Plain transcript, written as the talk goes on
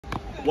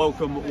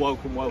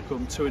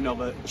Welcome to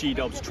another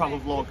G-Dubs travel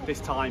vlog. This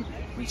time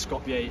we're in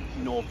Skopje,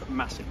 North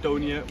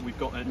Macedonia. We've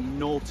got a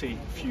naughty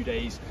few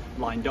days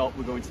lined up.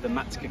 We're going to the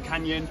Matka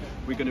Canyon.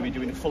 We're going to be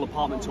doing a full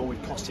apartment tour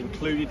with costs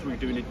included. We're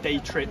doing a day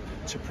trip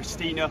to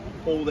Pristina,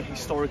 all the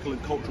historical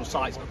and cultural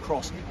sites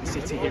across the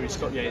city here in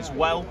Skopje as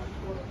well.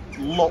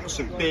 Lots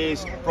of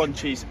beers,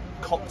 brunches,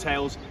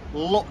 cocktails,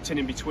 locked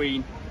in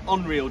between.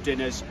 Unreal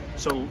dinners,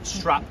 so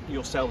strap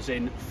yourselves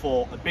in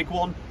for a big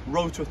one.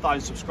 Road to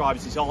 1,000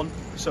 subscribers is on,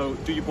 so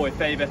do your boy a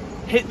favour,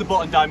 hit the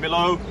button down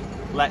below.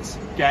 Let's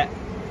get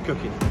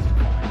cooking.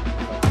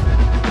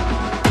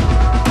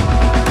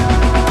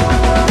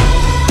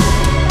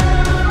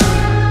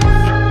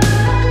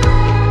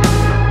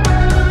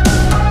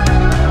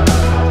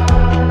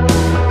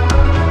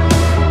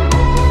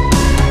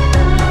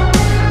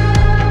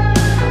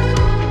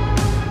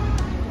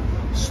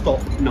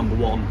 Stop number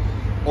one.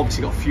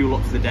 Obviously got fuel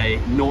up for the day,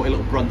 naughty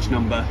little brunch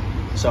number,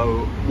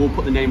 so we'll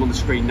put the name on the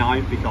screen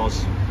now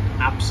because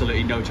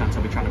absolutely no chance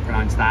I'll be trying to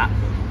pronounce that.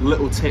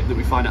 Little tip that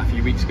we found out a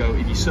few weeks ago: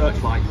 if you search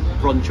like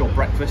brunch or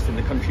breakfast in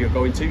the country you're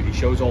going to, it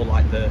shows all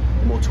like the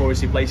more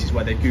touristy places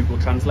where they Google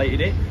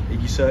translated it.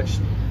 If you search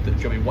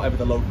whatever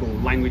the local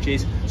language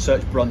is,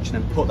 search brunch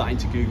and then put that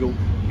into Google,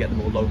 you get the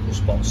more local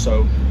spots.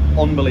 So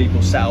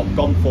unbelievable setup.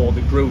 Gone for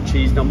the grilled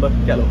cheese number,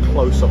 get a little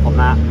close up on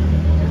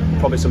that.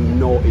 Probably some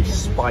naughty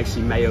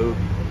spicy mayo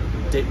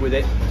dip with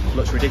it,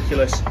 looks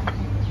ridiculous.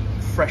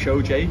 Fresh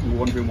OJ, you're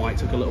wondering why it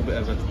took a little bit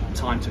of a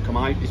time to come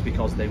out, is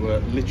because they were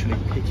literally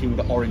picking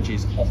the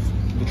oranges off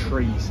the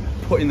trees,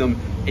 putting them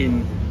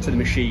into the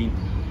machine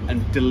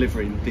and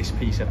delivering this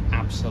piece of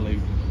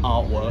absolute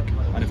artwork.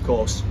 And of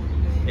course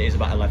it is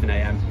about 11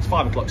 AM, it's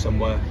 5 o'clock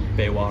somewhere,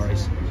 beer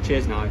worries.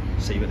 Cheers now,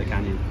 see you at the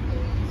canyon.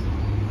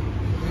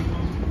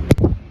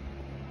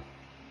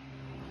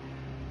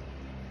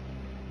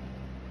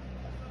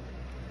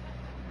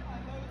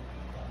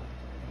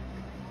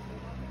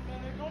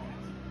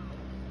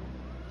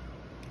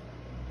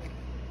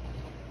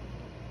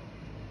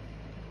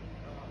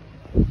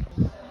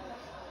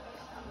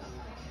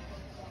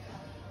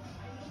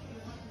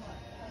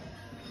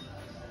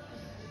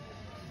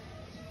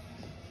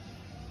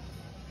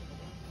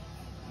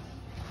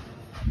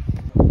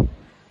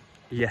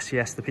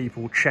 Yes, the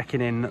people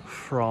checking in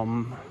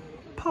from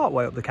part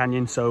way up the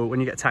canyon. So when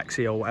you get a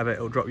taxi or whatever,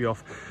 it'll drop you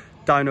off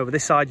down over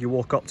this side. You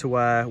walk up to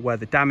where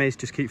the dam is,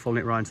 just keep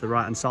following it around to the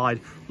right hand side.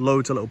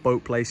 Loads of little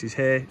boat places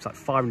here. It's like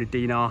 500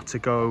 dinar to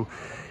go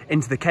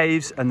into the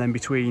caves, and then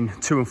between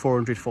 200 and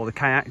 400 for the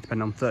kayak,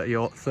 depending on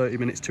 30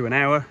 minutes to an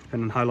hour,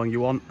 depending on how long you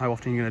want, how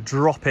often you're going to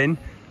drop in.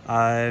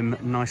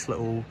 Nice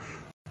little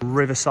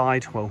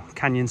riverside, well,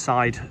 canyon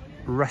side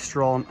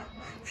restaurant.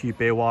 A few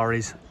beer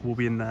worries will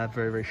be in there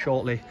very, very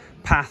shortly.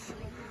 Path,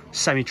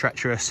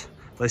 semi-treacherous,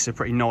 but this is a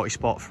pretty naughty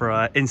spot for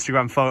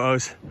Instagram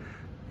photos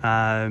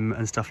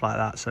and stuff like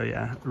that. So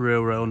yeah,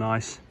 real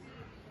nice.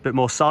 Bit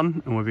more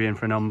sun and we'll be in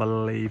for an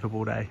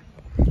unbelievable day.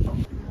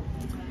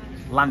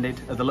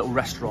 Landed at the little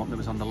restaurant that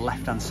was on the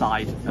left hand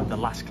side of the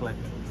last clip.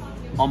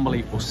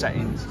 Unbelievable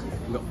settings.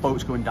 We've got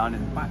boats going down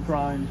in the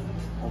background.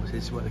 Obviously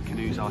this is where the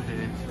canoes are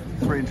here.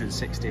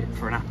 360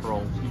 for an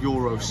Aperol,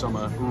 Euro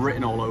summer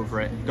written all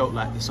over it. Don't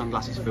let the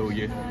sunglasses fool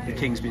you. The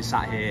King's been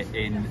sat here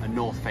in a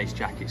North Face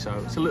jacket, so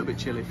it's a little bit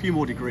chilly. A few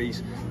more degrees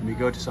and be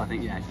good. So I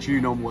think yeah,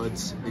 June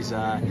onwards is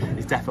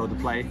defo the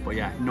play. But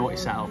yeah, naughty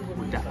setup,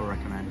 would defo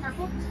recommend.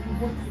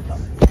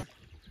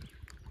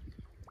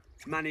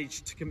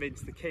 Managed to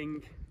convince the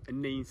King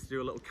and Nines to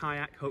do a little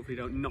kayak. Hopefully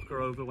don't knock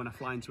her over when I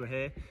fly into her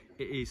here.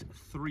 It is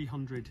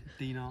 300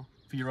 dinar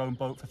for your own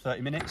boat for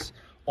 30 minutes,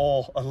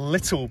 or a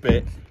little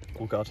bit,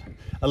 oh god,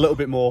 a little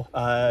bit more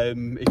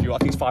if you, I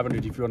think it's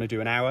 500 if you want to do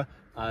an hour.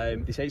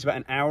 They say it's about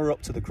an hour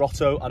up to the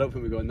grotto. I don't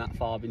think we're going that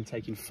far. I've been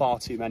taking far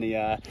too many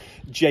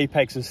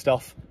JPEGs and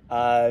stuff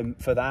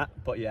for that.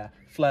 But yeah,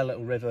 Flare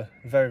Little River,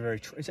 very,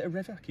 is it a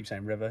river? I keep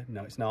saying river,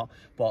 no it's not,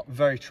 but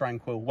very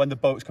tranquil. When the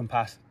boats come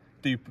past,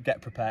 do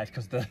get prepared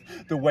because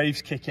the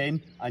waves kick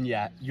in, and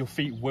yeah, your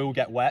feet will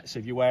get wet. So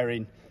if you're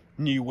wearing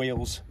new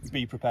wheels,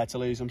 be prepared to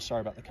lose them.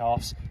 Sorry about the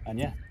calves. And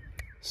yeah,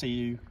 see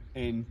you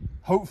in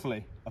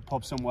hopefully a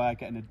pub somewhere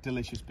getting a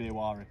delicious beer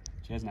wari.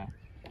 Cheers now.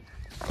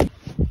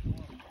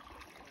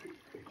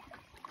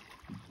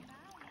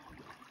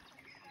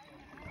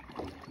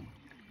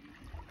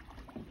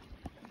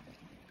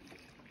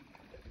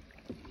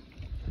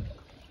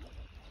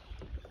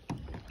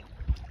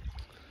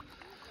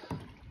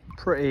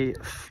 Pretty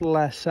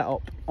flare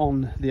setup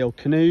on the old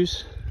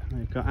canoes.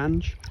 We've got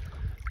Ange,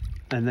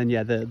 and then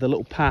yeah, the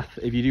little path,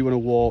 if you do want to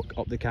walk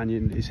up the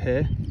canyon, is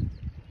here.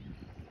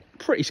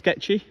 Pretty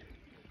sketchy,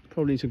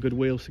 probably need some good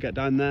wheels to get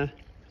down there,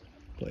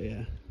 but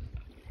yeah,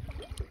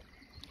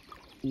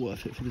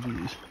 worth it for the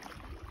views.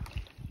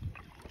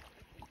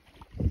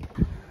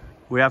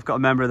 We have got a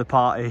member of the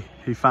party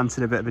who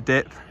fancied a bit of a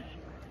dip.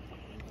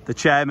 The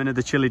chairman of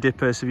the Chili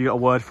Dippers, have you got a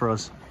word for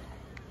us?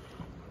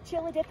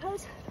 Chili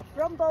Dippers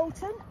from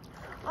Bolton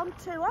on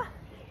tour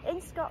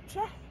in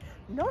Skopje,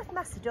 North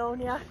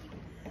Macedonia.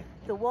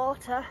 The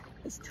water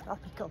is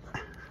tropical.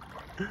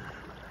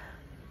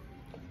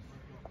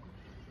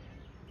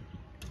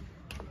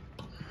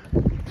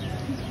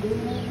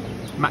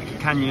 Matka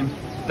Canyon,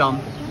 done.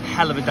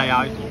 Hell of a day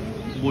out.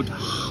 Would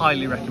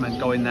highly recommend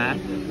going there.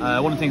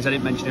 One of the things I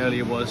didn't mention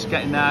earlier was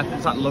getting there.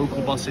 It's like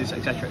local buses,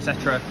 etc,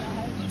 etc.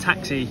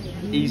 Taxi,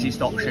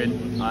 easiest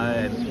option.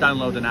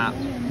 Download an app.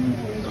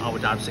 I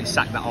would absolutely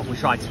sack that off. We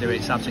tried to do it.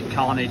 It's absolute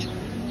carnage.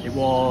 It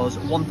was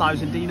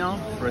 1,000 dinar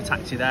for a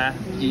taxi there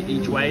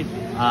each way.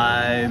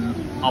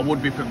 I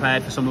would be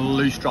prepared for some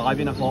loose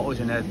driving. I thought I was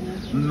in a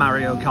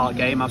Mario Kart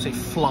game,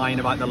 absolutely flying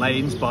about the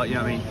lanes, but you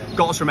know what I mean,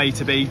 got us from A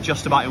to B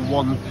just about in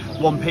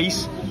one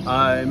piece.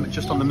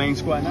 Just on the main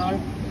square now.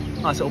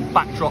 Nice little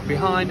backdrop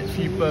behind, a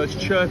few birds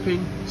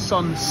chirping,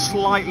 sun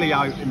slightly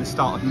out in the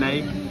start of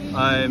May.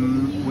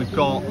 We've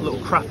got a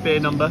little craft beer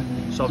number,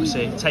 so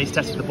obviously taste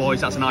test for the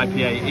boys. That's an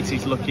IPA. It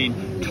is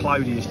looking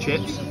cloudy as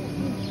chips.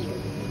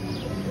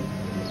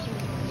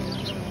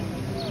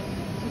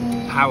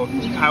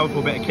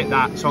 Powerful bit of kit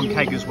that. It's on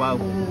keg as well.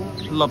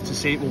 Love to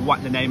see it. We'll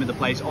whack the name of the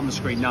place on the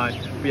screen now.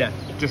 But yeah,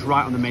 just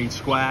right on the main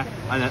square.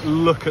 And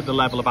then look at the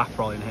level of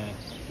Aperol in here.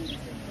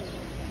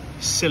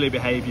 Silly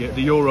behaviour.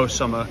 The Euro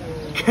summer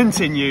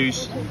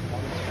continues.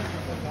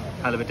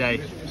 Hell of a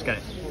day. Let's get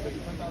it.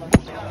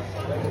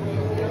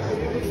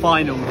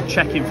 Final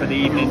check-in for the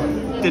evening.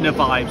 Dinner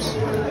vibes.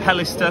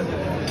 Pelister.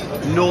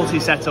 Naughty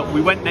setup.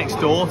 We went next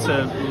door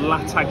to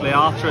La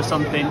Tagliata or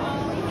something.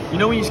 You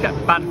know when you just get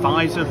bad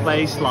vibes of a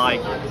place, like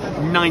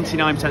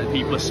 99% of the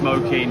people are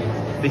smoking.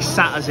 They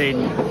sat us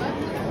in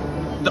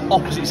the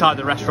opposite side of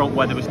the restaurant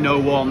where there was no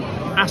one.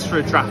 Asked for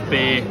a draft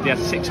beer. They had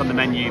 6 on the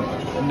menu.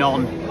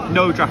 None.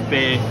 No draft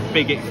beer.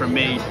 Big it from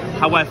me.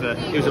 However,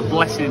 it was a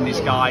blessing in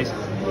disguise.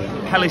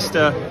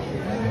 Pelister,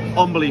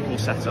 unbelievable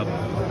setup.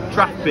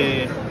 Draft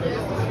beer,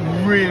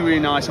 really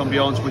nice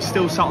ambiance. We're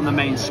still sat on the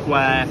main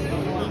square.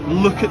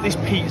 Look at this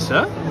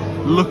pizza.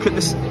 Look at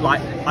this,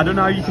 like, I don't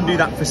know how you can do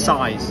that for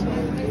size.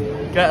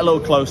 Get a little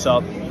close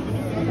up.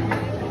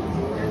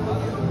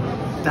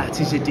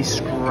 That is a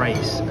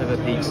disgrace of a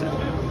pizza.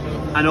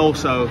 And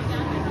also,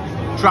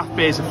 draft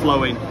beers are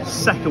flowing.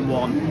 Second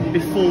one,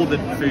 before the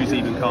food's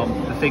even come.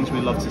 The things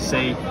we love to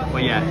see.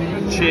 But yeah,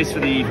 cheers for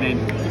the evening.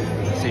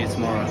 See you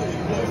tomorrow.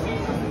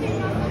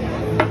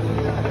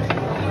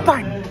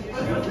 Bang!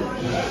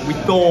 We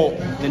thought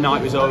the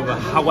night was over.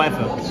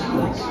 However,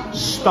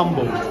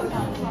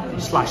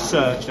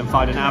 stumbled/searched and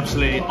found an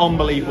absolutely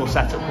unbelievable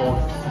setup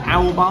called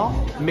OWL Bar,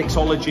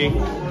 Mixology.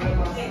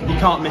 You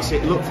can't miss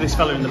it. Look for this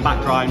fella in the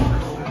background.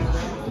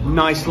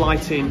 Nice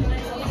lighting,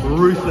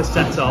 ruthless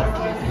setup.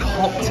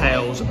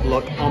 Cocktails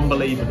look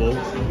unbelievable.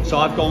 So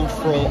I've gone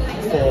for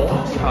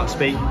can't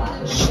speak.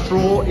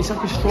 It's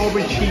like a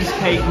strawberry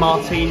cheesecake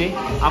martini.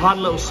 I've had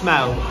a little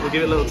smell. We'll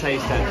give it a little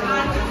taste then.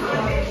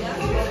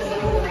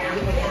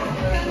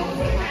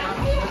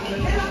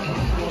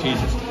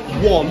 Jesus.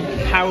 1,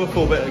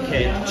 powerful bit of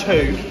kit.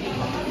 2,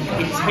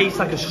 it tastes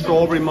like a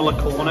strawberry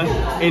mullicona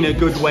in a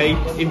good way,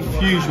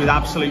 infused with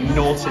absolute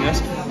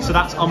naughtiness. So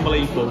that's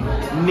unbelievable.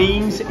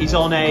 Neen's is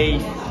on a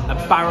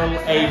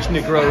barrel-aged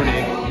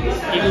Negroni.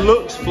 It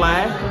looks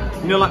flair.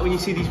 You know, like when you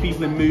see these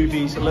people in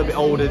movies, a little bit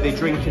older, they're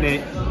drinking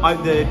it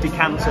out the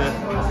decanter.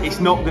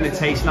 It's not going to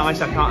taste nice,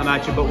 I can't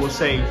imagine, but we'll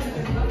see.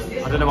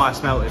 I don't know why I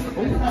smell it.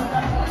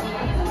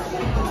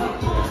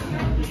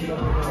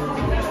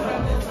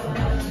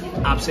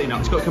 Absolutely not.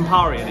 It's got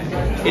Campari in it.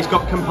 It's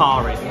got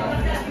Campari.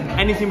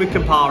 Anything with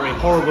Campari,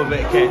 horrible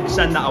bit of kit,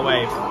 send that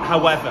away.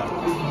 However,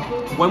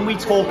 when we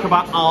talk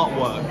about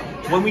artwork,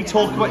 when we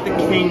talk about the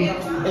king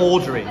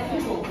ordering,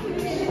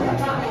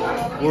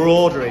 we're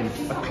ordering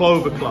a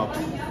Clover Club.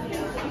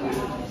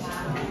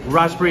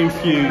 Raspberry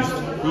infused.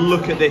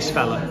 Look at this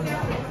fella.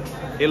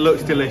 It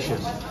looks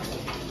delicious.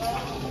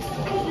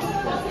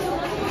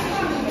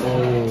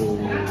 Oh.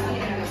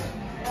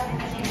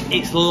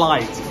 It's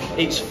light.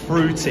 It's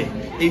fruity.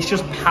 It's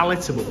just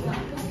palatable.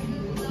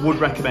 Would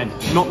recommend.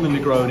 Not the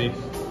Negroni.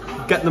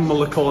 Get the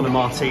Mullicona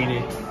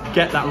Martini.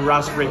 Get that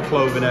raspberry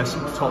cloverness.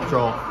 Top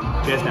drawer.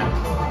 Cheers now.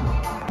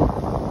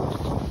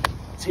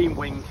 Team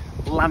Wing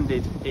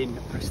landed in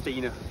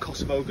Pristina,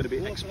 Kosovo. Going to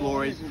be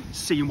exploring,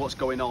 seeing what's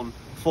going on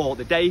for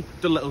the day.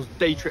 Done a little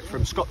day trip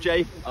from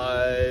Skopje.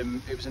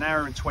 It was an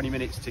hour and 20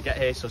 minutes to get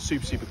here, so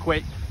super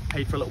quick.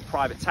 Paid for a little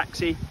private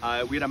taxi.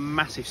 We had a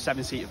massive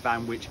 7-seater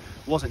van, which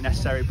wasn't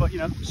necessary, but you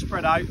know,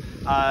 spread out,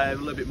 a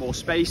little bit more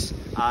space.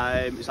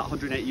 It's like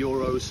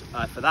 €180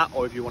 for that,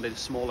 or if you wanted a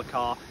smaller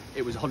car,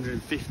 it was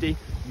 150.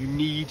 You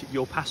need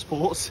your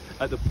passports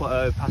at the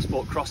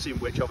passport crossing,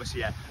 which obviously,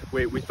 yeah,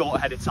 we thought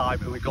ahead of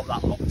time and we got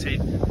that locked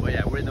in. But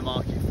yeah, we're in the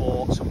market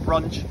for some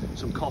brunch,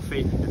 some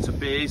coffee and some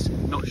beers.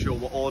 Not sure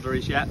what order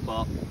is yet,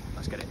 but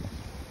let's get it.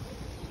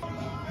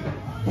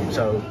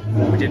 So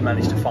we did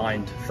manage to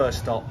find first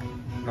stop.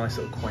 Nice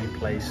little quaint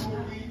place,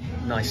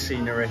 nice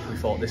scenery. We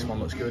thought this one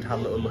looks good. Had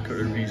a little look at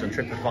reviews on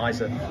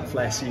TripAdvisor.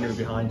 Flair scenery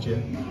behind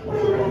you.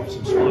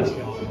 Some spicy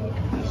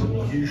as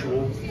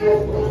usual.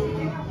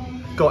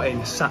 Got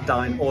in, sat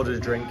down, ordered a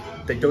drink.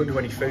 They don't do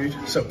any food,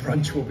 so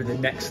brunch will be the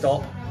next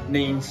stop.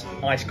 Neen's,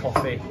 iced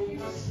coffee.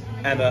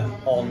 Emma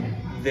on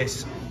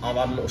This, I've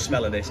had a little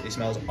smell of this. It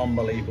smells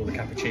unbelievable, the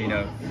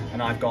cappuccino.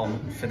 And I've gone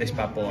for this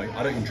bad boy.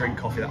 I don't even drink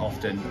coffee that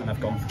often, and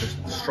I've gone for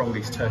the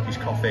strongest Turkish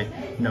coffee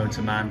known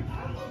to man.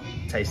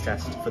 Taste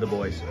test for the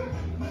boys.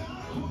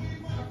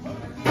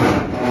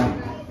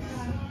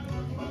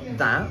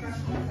 That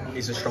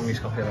is the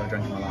strongest coffee I've ever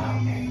drank in my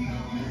life.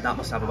 That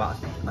must have about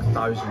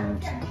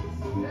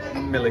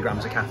 1,000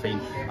 milligrams of caffeine.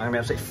 I'm gonna be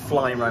absolutely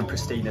flying around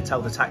Pristina.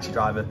 Tell the taxi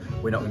driver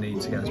we're not gonna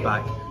need to get us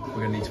back.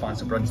 We're gonna need to find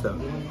some brunch though.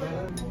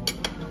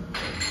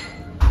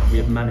 We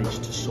have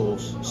managed to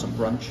source some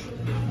brunch.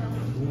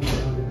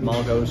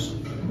 Margot's.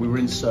 We were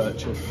in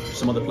search of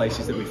some other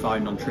places that we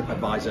found on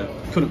TripAdvisor.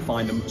 Couldn't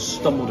find them,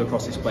 stumbled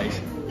across this place.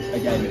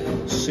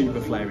 Again,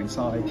 super flair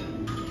inside.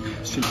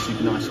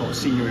 Super nice sort of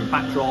scenery and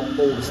backdrop.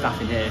 All the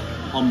staff in here,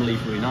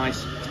 unbelievably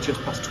nice. It's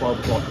just past 12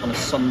 o'clock on a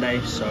Sunday,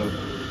 so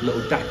a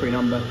little daiquiri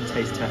number,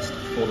 taste test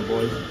for the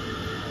boys.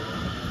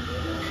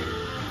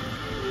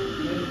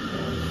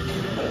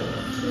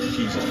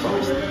 Jesus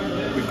Christ.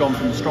 We've gone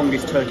from the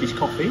strongest Turkish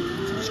coffee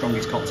to the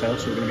strongest cocktail,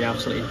 so we're going to be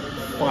absolutely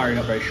firing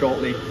up very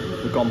shortly.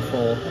 We've gone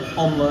for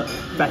omelette,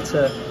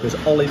 feta, there's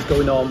olives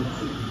going on,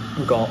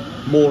 we've got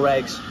more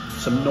eggs,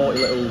 some naughty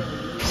little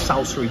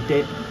salsa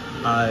dip.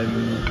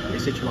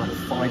 It's literally like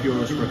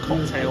 €5 for a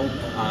cocktail,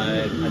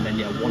 and then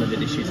yeah, one of the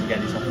dishes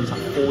again is I think it's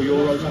like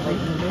 €4, I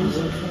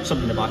think,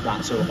 something about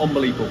that. So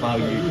unbelievable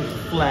value,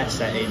 flair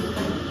setting,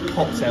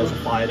 cocktails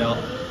are fired up.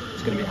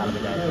 It's going to be a hell of a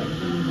day.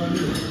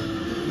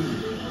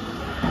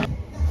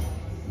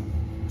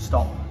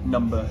 Stop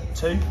number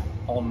 2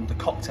 on the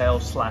cocktail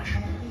slash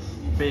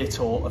beer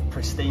tour of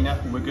Pristina.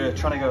 We're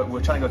trying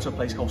to go to a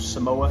place called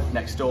Samoa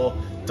next door.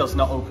 Does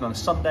not open on a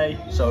Sunday,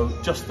 so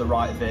just to the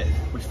right of it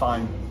we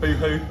find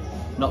Boohoo.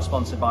 Not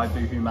sponsored by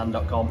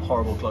boohooman.com,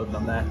 horrible clothing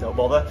on there, don't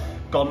bother.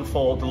 Gone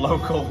for the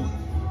local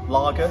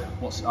lager.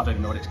 I don't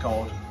even know what it's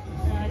called.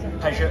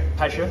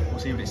 Pesha, we'll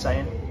see what it's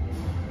saying.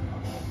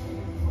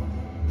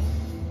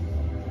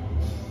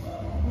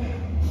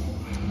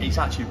 It's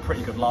actually a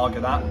pretty good lager,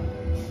 that.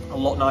 A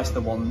lot nicer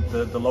than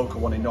the local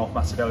one in North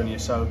Macedonia,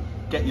 so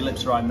get your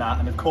lips around that.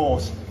 And of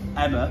course,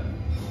 Emma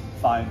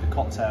found the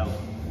cocktail.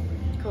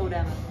 Called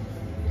Emma.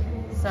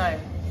 So,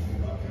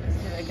 let's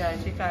give it a go.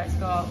 To be fair, it's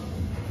got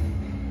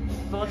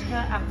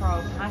vodka,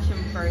 Aperol, passion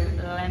fruit,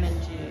 lemon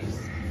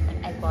juice,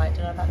 and egg white.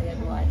 Don't know about the egg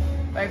white,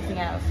 but everything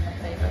else is my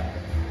favourite.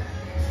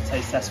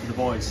 Taste test for the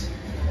boys.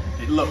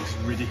 It looks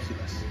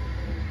ridiculous.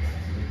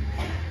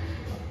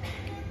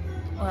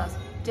 Well, that's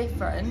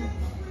different.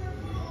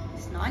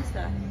 It's nice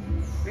though.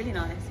 Really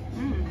nice.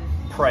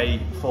 Pray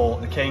for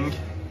the king.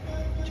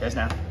 Cheers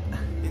now.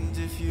 And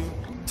if you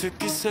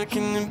took a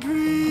second to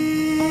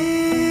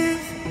breathe,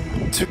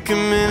 took a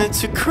minute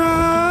to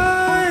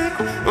cry,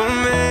 or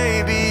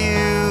maybe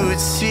you would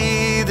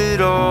see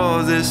that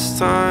all this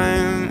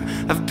time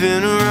I've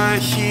been right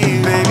here.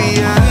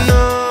 Maybe I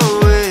know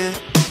it,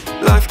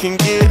 life can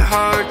get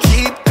hard,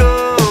 keep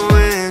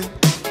going.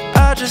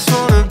 I just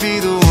wanna be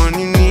the one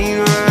you need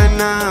right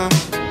now.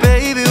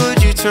 Baby,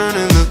 would you turn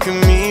and look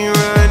at me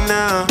right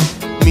now?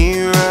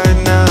 Me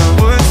right now.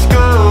 What's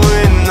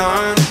going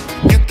on?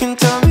 You can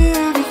tell me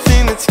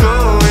everything that's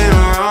going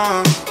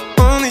wrong.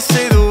 Only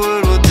say the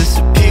word will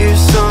disappear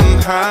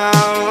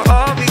somehow.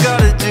 All we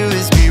gotta do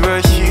is be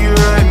right here,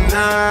 right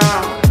now.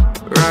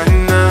 Right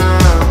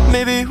now.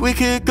 Maybe we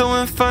could go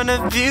and find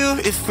a view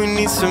if we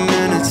need some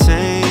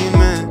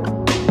entertainment.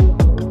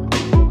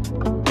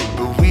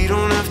 But we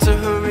don't have to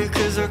hurry,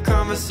 cause our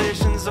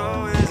conversation's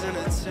always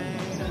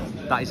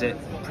entertaining. That is it.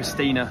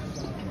 Pristina,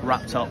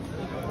 wrapped up,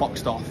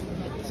 boxed off.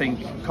 I think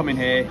come in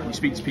here, you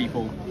speak to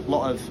people, a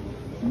lot of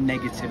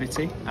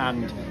negativity,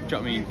 and do you know what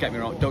I mean?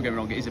 Don't get me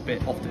wrong, it is a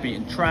bit off the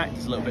beaten track.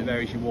 There's a little bit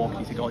there as you walk,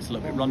 you think, oh, it's a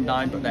little bit run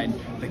down, but then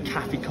the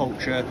cafe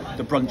culture,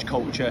 the brunch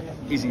culture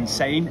is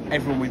insane.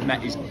 Everyone we've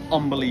met is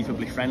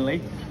unbelievably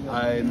friendly.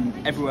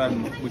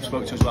 Everyone we've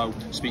spoken to as well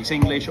speaks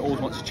English, always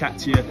wants to chat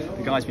to you.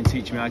 The guy's been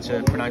teaching me how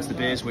to pronounce the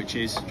beers, which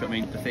is, do you know what I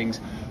mean, the things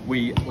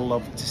we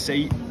love to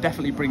see.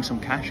 Definitely bring some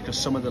cash, because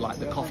some of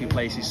the coffee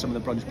places, some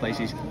of the brunch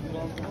places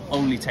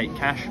only take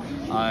cash,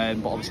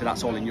 but obviously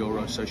that's all in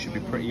euros, so it should be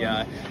pretty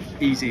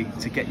easy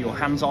to get your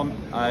hands on.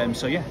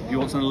 So yeah, if you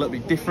want something a little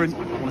bit different,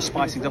 want to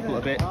spice things up a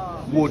little bit,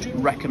 would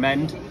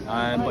recommend.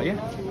 But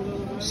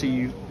yeah, see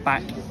you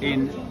back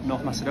in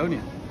North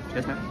Macedonia.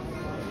 Cheers now.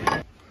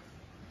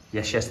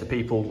 Yes, the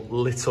people,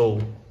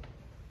 little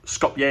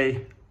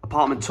Skopje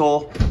apartment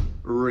tour.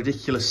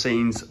 Ridiculous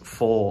scenes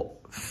for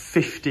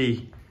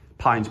 £50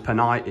 per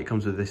night. It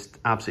comes with this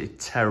absolutely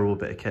terrible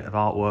bit of kit of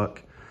artwork.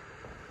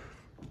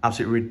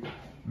 Absolutely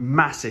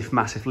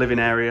massive living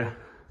area.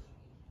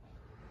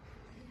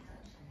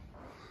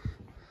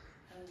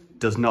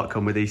 Does not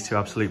come with these two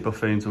absolute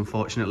buffoons,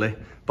 unfortunately.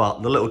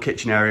 But the little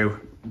kitchen area,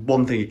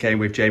 one thing it came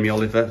with, Jamie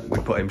Oliver, we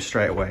put him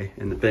straight away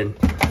in the bin.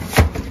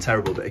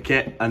 Terrible bit of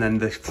kit. And then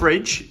the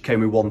fridge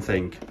came with one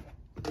thing.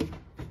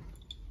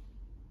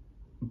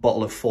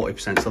 Bottle of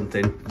 40%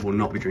 something. Will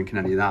not be drinking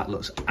any of that.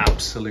 Looks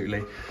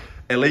absolutely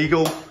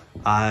illegal.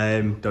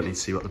 Don't need to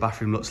see what the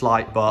bathroom looks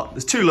like, but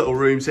there's two little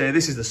rooms here.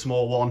 This is the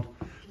small one,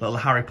 little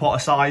Harry Potter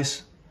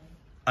size.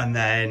 and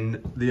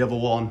then the other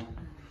one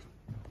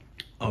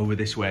over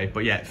this way.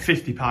 But yeah,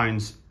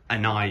 £50 a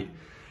night.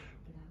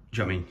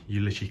 Do you know what I mean?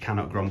 You literally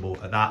cannot grumble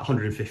at that.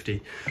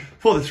 150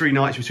 for the 3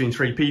 nights between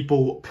 3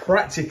 people,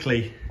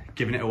 practically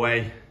giving it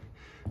away,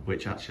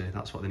 which actually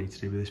that's what they need to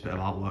do with this bit of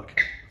artwork.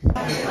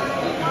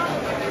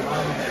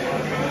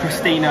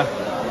 Pristina,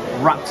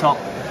 wrapped up,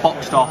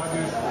 boxed off,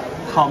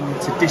 come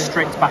to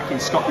Distrikt back in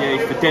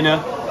Skopje for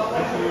dinner.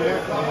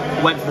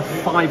 Went for the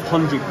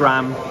 500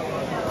 gram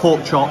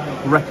pork chop,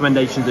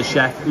 recommendations of the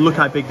chef. Look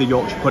how big the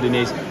Yorkshire pudding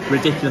is,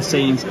 ridiculous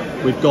scenes.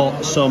 We've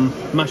got some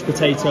mashed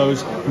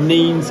potatoes.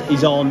 Neens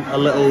is on a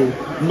little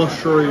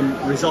mushroom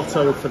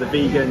risotto for the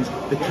vegans.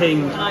 The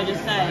king. Can I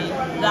just say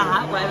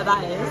that, whatever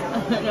that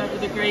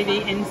is, the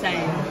gravy,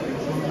 insane.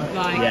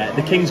 Like, yeah,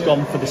 the king's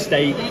gone for the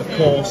steak, of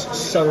course,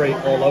 Surrey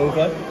all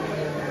over.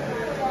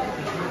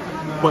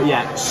 But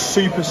yeah,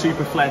 super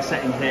flare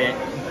setting here,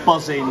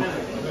 buzzing.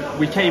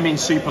 We came in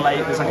super late,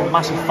 there's like a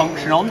massive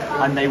function on,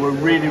 and they were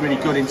really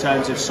good in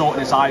terms of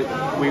sorting us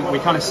out. We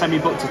kind of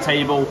semi-booked a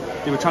table,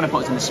 they were trying to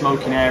put us in the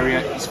smoking area,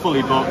 it's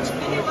fully booked,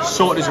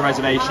 sorted us a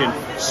reservation,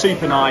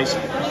 super nice,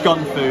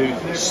 gun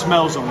food,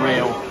 smells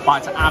unreal,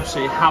 but to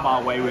absolutely have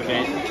our way with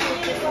it,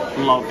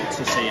 love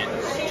to see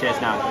it. Cheers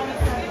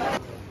now.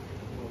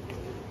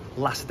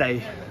 Last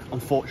day,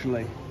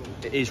 unfortunately,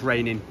 it is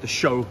raining, the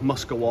show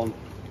must go on,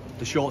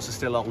 the shorts are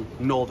still on,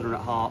 northern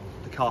at heart,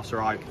 the calves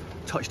are out.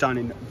 Touchdown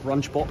in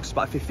Brunch Box,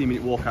 about a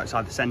 15-minute walk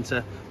outside the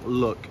centre.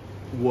 Look,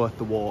 worth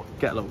the walk,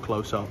 get a little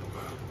close up.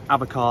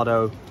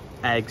 Avocado,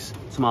 eggs,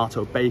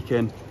 tomato,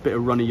 bacon, bit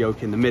of runny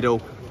yolk in the middle,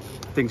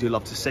 things we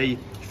love to see.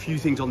 A few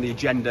things on the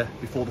agenda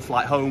before the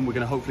flight home. We're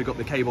going to hopefully go up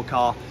the cable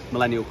car,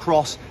 Millennium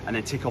Cross, and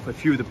then tick off a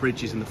few of the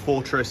bridges in the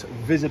fortress.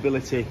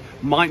 Visibility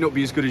might not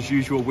be as good as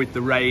usual with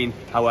the rain,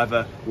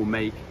 however, we'll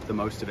make the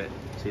most of it.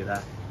 See you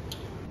there.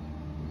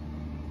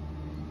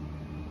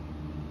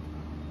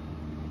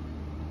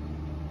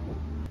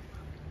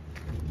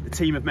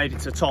 Team have made it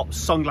to the top,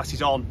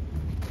 sunglasses on,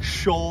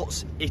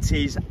 shorts. It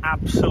is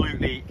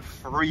absolutely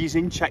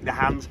freezing. Check the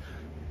hands.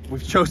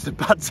 We've chosen a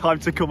bad time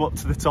to come up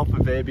to the top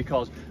of here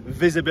because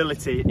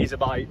visibility is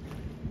about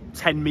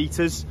 10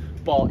 meters,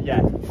 but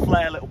yeah,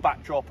 flare little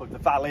backdrop of the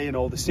valley and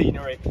all the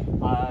scenery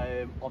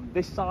on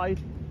this side.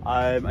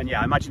 And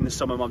yeah, I imagine the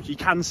summer months you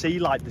can see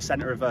like the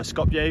center of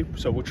Skopje,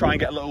 so we'll try and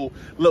get a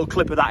little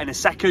clip of that in a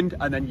second.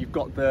 And then you've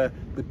got the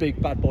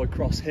big bad boy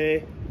cross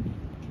here.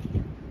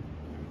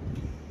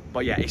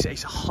 But yeah, it's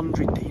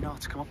 100 dinar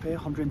to come up here,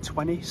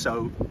 120.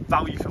 So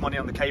value for money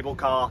on the cable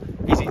car.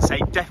 Is it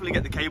safe? Definitely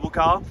get the cable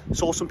car.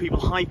 Saw some people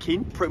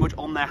hiking, pretty much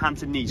on their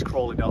hands and knees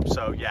crawling up.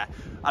 So yeah,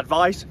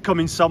 advice, come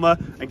in summer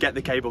and get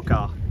the cable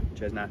car.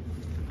 Cheers now.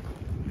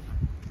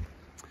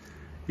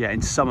 Yeah,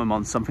 in summer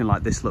months, something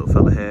like this little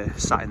fella here,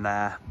 sat in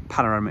there,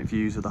 panoramic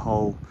views of the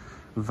whole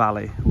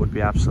valley would be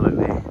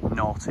absolutely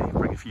naughty.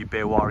 Bring a few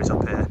beer warries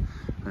up here.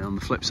 And on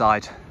the flip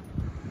side,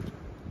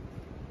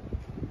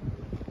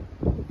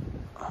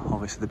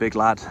 obviously the big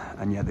lad,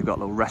 and yeah, they've got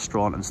a little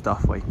restaurant and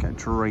stuff where you can get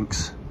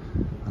drinks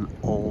and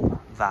all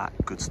that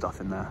good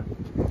stuff in there.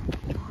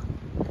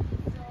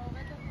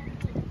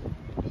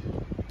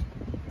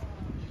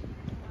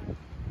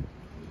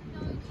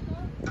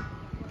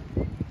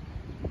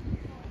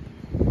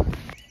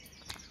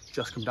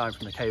 Just come down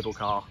from the cable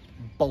car,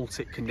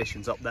 Baltic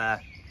conditions up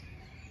there.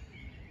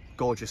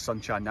 Gorgeous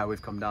sunshine now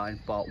we've come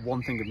down, but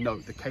one thing of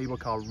note, the cable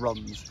car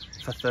runs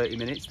for 30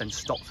 minutes, then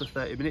stops for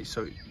 30 minutes.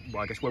 So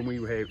well, I guess when we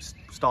were here, it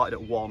started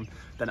at 1,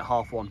 then at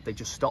 1:30, they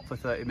just stopped for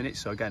 30 minutes.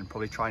 So again,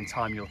 probably try and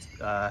time your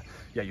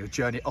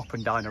journey up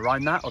and down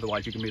around that.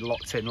 Otherwise you can be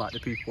locked in like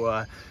the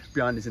people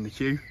behind us in the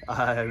queue,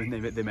 and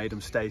they made them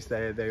stay.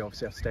 So they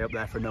obviously have to stay up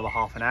there for another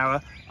half an hour.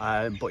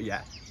 But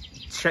yeah,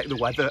 check the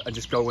weather and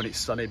just go when it's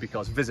sunny,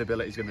 because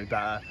visibility is going to be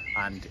better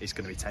and it's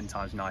going to be 10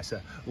 times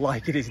nicer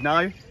like it is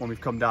now when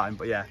we've come down.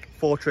 But yeah,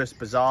 Fortress,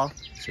 Bazaar,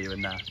 see you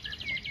in there.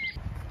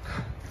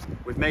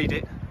 We've made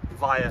it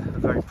via a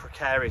very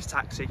precarious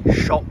taxi,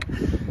 shock,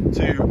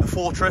 to the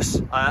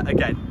Fortress.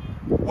 Again,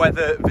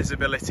 weather,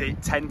 visibility,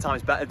 10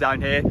 times better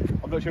down here.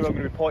 I'm not sure if I'm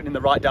going to be pointing in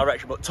the right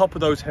direction, but top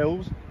of those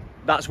hills,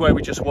 that's where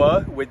we just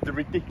were, with the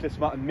ridiculous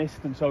amount of mist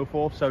and so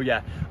forth. So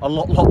yeah, a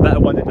lot better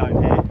weather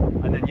down here.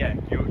 And then yeah,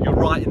 you're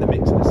right in the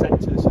mix of the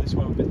centre, so this is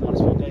where we've been the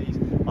last few days.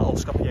 Old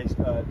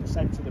Skopje, the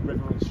centre, the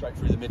river runs straight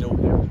through the middle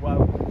here as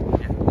well.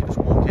 Yeah, you can just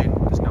walk in,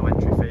 there's no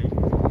entry fee,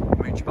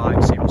 mooch your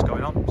bike, see what's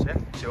going on, so yeah,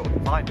 see what we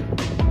can find.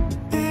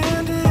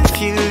 And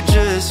if you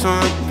just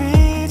want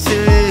me to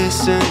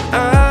listen,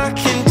 I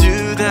can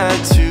do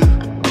that too.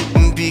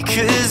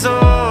 Because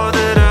all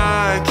that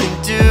I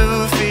can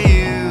do for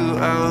you,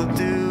 I'll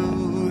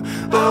do.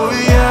 Oh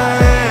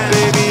yeah,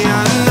 baby,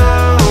 I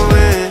know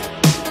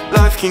it.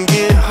 Life can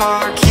get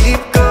hard, keep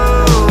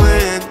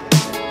going.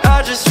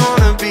 I just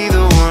wanna be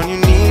the one you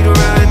need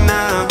right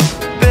now.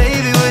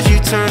 Baby, would you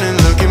turn and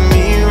look at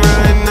me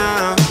right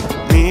now?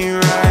 Me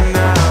right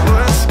now.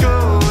 What's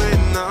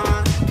going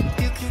on?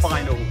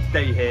 Final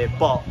day here,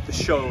 but the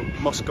show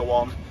must go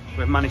on.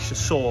 We've managed to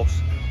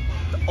source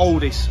the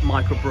oldest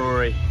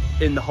microbrewery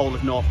in the whole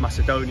of North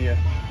Macedonia.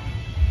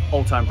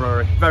 Old Town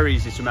Brewery, very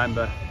easy to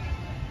remember.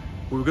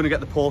 We were going to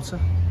get the Porter,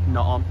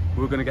 not on.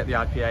 We were going to get the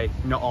IPA,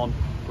 not on.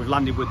 We've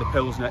landed with the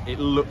Pilsner. It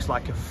looks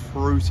like a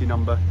fruity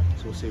number,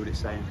 so we'll see what it's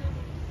saying.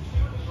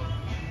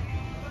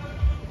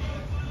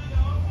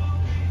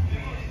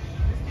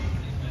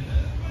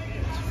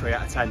 It's a 3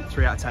 out of 10,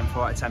 3 out of 10,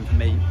 4 out of 10 for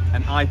me.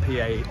 An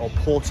IPA or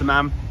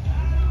Porterman,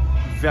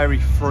 very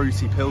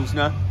fruity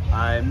Pilsner.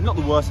 Not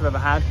the worst I've ever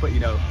had, but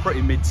you know,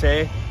 pretty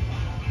mid-tier.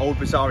 Old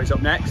Bazaar is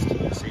up next.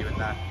 We'll see you in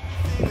there.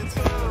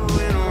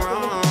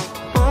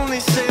 Only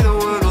say the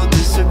word will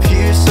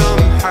disappear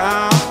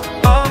somehow.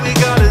 All we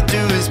gotta do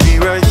is be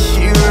right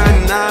here,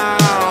 right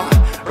now,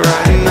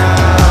 right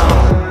now.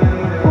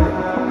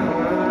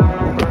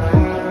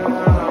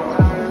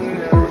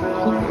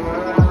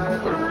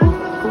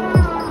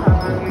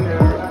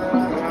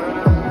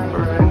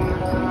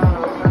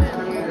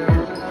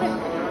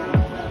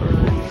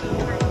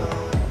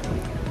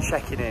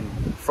 Checking in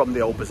from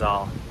the Old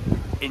Bazaar.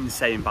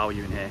 Insane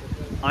value in here.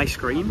 Ice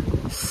cream,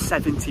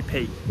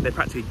 70p. They're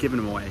practically giving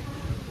them away.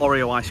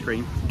 Oreo ice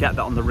cream, get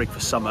that on the rig for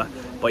summer.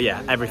 But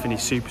yeah, everything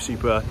is super,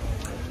 I'm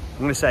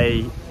gonna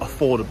say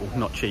affordable,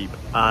 not cheap.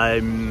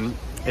 In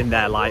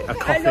there, like a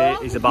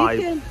coffee is about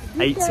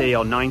 80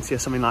 or 90 or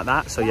something like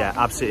that. So yeah,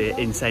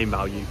 absolutely insane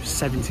value.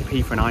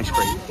 70p for an ice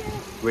cream.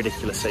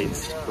 Ridiculous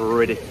scenes,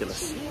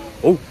 ridiculous.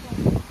 Oh.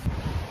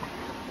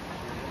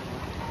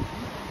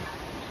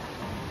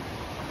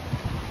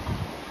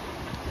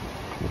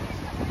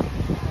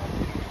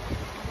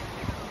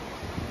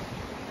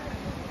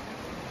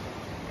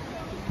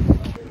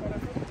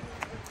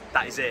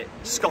 That is it.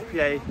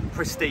 Skopje,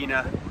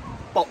 Pristina,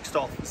 boxed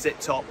off,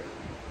 zipped up.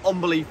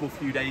 Unbelievable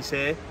few days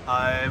here.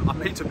 I've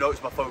made some notes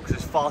on my phone because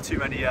there's far too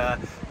many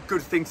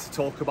good things to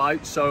talk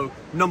about. So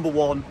number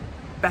one,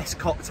 best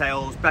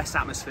cocktails, best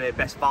atmosphere,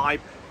 best vibe.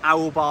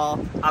 OWL Bar,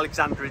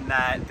 Alexander in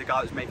there, the guy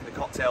that was making the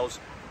cocktails.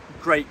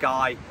 Great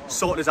guy.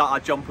 Sorted us out our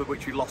jumper,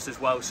 which we lost as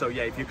well. So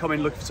yeah, if you're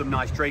coming looking for some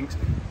nice drinks,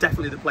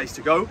 definitely the place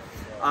to go.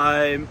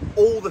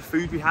 All the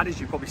food we had, as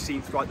you've probably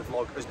seen throughout the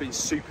vlog, has been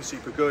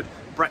super good.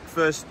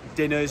 Breakfast,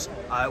 dinners,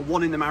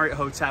 one in the Marriott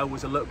Hotel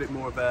was a little bit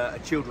more of a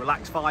chilled,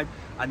 relaxed vibe,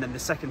 and then the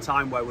second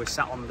time where we're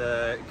sat on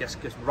the, guess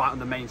right on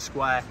the main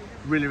square,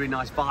 really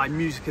nice vibe,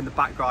 music in the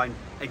background,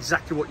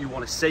 exactly what you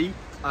want to see.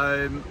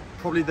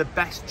 Probably the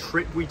best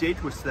trip we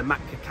did was to the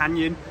Matka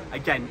Canyon.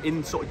 Again,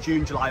 in sort of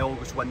June, July,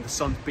 August, when the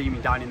sun's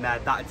beaming down in there,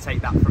 that'd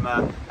take that from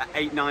a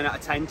 8, 9 out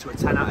of 10 to a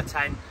 10 out of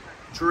 10.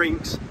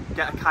 Drinks,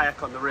 get a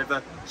kayak on the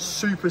river,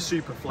 super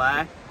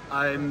flair.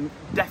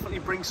 Definitely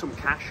bring some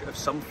cash of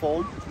some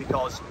form,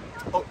 because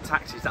up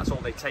taxes, that's all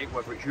they take,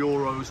 whether it's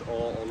euros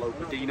or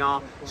local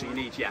dinar. So you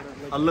need, yeah,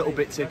 a little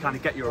bit to kind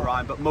of get you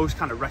around, but most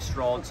kind of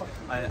restaurants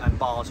and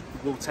bars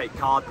will take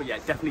card. But yeah,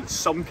 definitely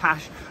some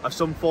cash of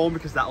some form,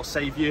 because that'll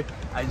save you.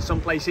 And in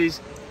some places,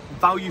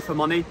 value for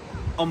money,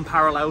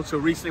 unparalleled. So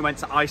recently went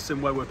to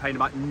Iceland where we're paying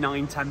about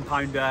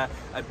 £9–10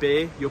 a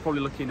beer. You're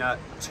probably looking at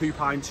 £2,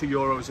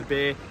 €2 a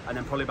beer, and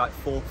then probably about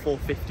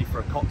 £4–4.50 for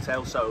a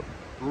cocktail. So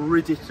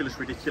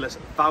ridiculous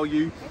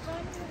value.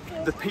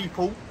 The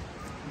people,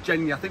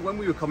 genuinely, I think when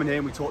we were coming here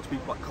and we talked to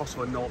people like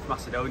Kosovo and North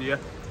Macedonia,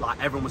 like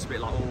everyone was a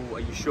bit like, oh, are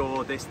you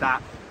sure, this,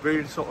 that,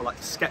 really sort of like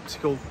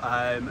skeptical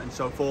and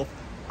so forth.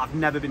 I've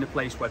never been a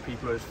place where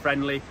people are as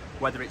friendly,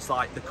 whether it's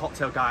like the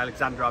cocktail guy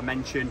Alexander I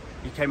mentioned.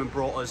 He came and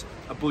brought us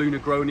a blue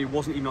Negroni,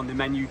 wasn't even on the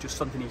menu, just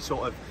something he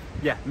sort of,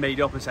 yeah,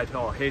 made up and said,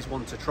 oh, here's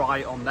one to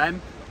try on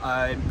them.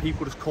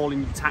 People just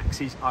calling you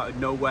taxis out of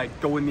nowhere,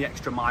 going the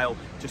extra mile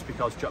just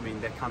because, do you know what I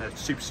mean, they're kind of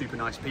super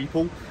nice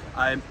people.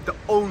 The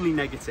only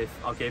negative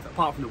I'll give,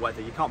 apart from the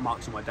weather, you can't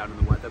mark somewhere down on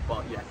the weather,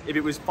 but yeah, if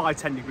it was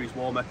 5–10 degrees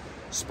warmer,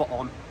 spot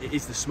on, it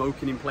is the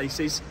smoking in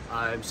places.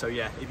 So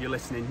yeah, if you're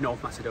listening,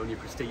 North Macedonia,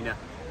 Pristina,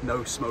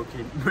 no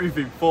smoking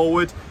moving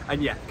forward.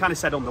 And yeah, kind of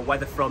said on the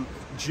weather front,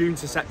 June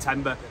to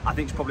September I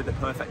think is probably the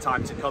perfect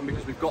time to come,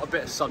 because we've got a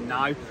bit of sun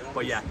now,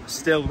 but yeah,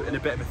 still in a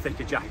bit of a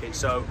thicker jacket.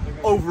 So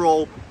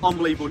overall,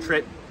 unbelievable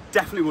trip,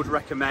 definitely would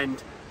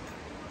recommend.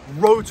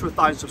 Road to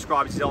 1,000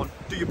 subscribers is on.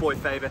 Do your boy a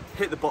favour,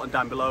 hit the button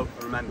down below,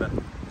 and remember,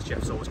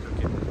 Chef's always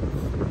cooking.